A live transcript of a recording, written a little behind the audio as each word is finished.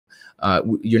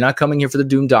You're not coming here for the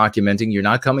doom documenting. You're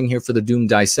not coming here for the doom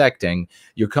dissecting.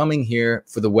 You're coming here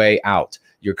for the way out.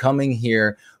 You're coming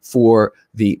here for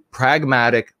the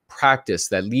pragmatic practice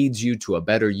that leads you to a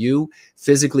better you,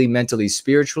 physically, mentally,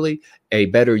 spiritually, a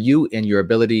better you in your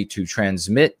ability to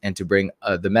transmit and to bring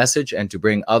the message and to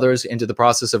bring others into the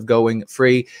process of going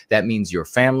free. That means your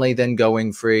family then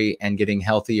going free and getting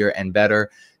healthier and better,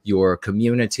 your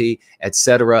community,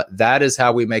 etc. That is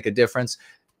how we make a difference.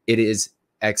 It is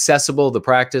accessible, the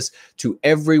practice, to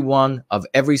everyone of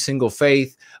every single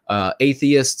faith,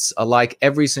 atheists alike,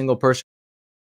 every single person